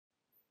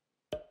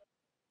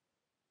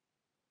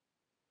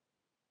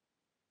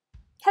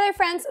Hello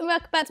friends and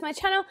welcome back to my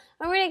channel.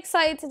 I'm really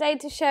excited today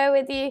to share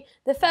with you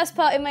the first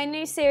part in my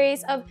new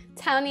series of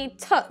Townie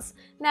Tots.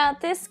 Now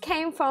this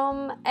came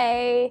from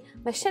a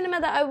machinima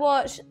that I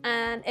watched,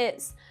 and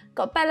it's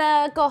got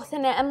Bella, Goth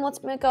in it and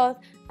Mortimer Goth,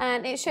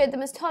 and it showed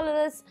them as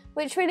toddlers,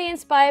 which really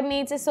inspired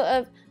me to sort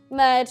of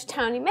merge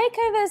Townie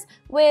makeovers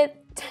with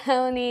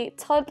Townie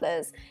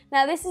toddlers.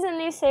 Now this is a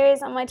new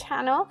series on my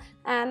channel,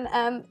 and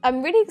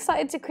I'm really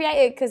excited to create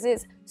it because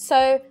it's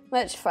so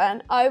much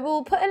fun. I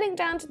will put a link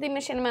down to the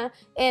machinima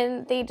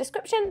in the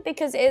description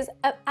because it is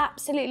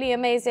absolutely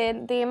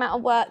amazing. The amount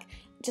of work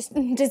just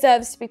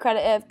deserves to be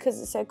credited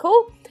because it's so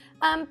cool.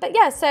 But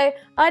yeah, so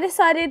I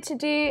decided to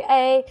do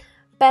a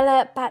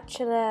Bella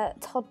Bachelor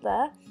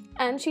toddler,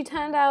 and she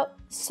turned out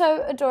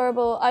so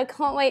adorable. I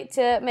can't wait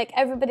to make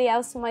everybody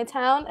else in my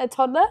town a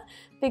toddler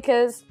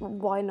because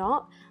why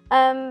not?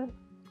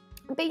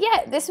 But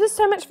yeah, this was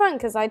so much fun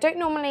because I don't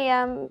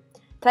normally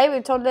play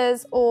with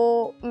toddlers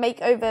or make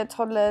over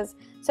toddlers.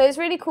 So it's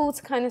really cool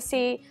to kind of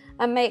see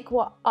and make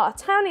what our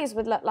townies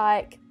would look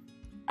like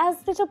as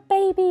little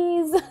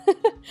babies.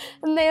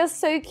 And they are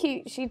so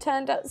cute. She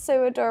turned out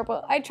so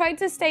adorable. I tried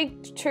to stay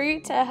true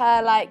to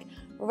her like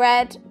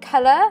red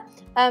colour.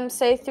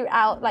 So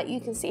throughout, like, you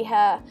can see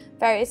her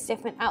various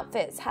different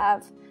outfits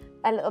have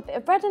a little bit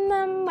of red in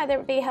them, whether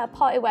it be her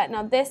party wear.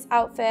 Now this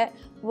outfit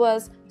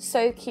was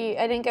so cute.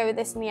 I didn't go with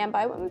this in the end, but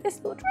I went with this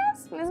little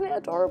dress, and isn't it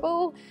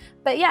adorable?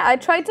 But yeah, I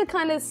tried to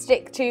kind of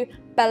stick to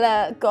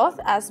Bella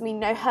Goth as we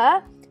know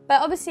her, but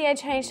obviously I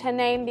changed her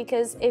name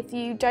because if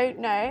you don't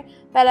know,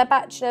 Bella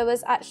Bachelor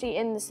was actually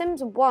in The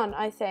Sims 1,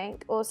 I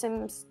think, or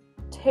Sims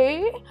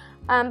 2,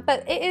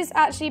 but it is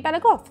actually Bella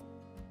Goth.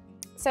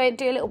 So I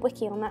do a little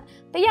wiki on that.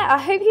 But yeah, I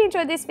hope you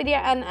enjoyed this video,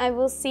 and I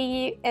will see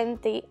you in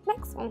the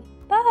next one.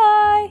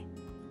 Bye!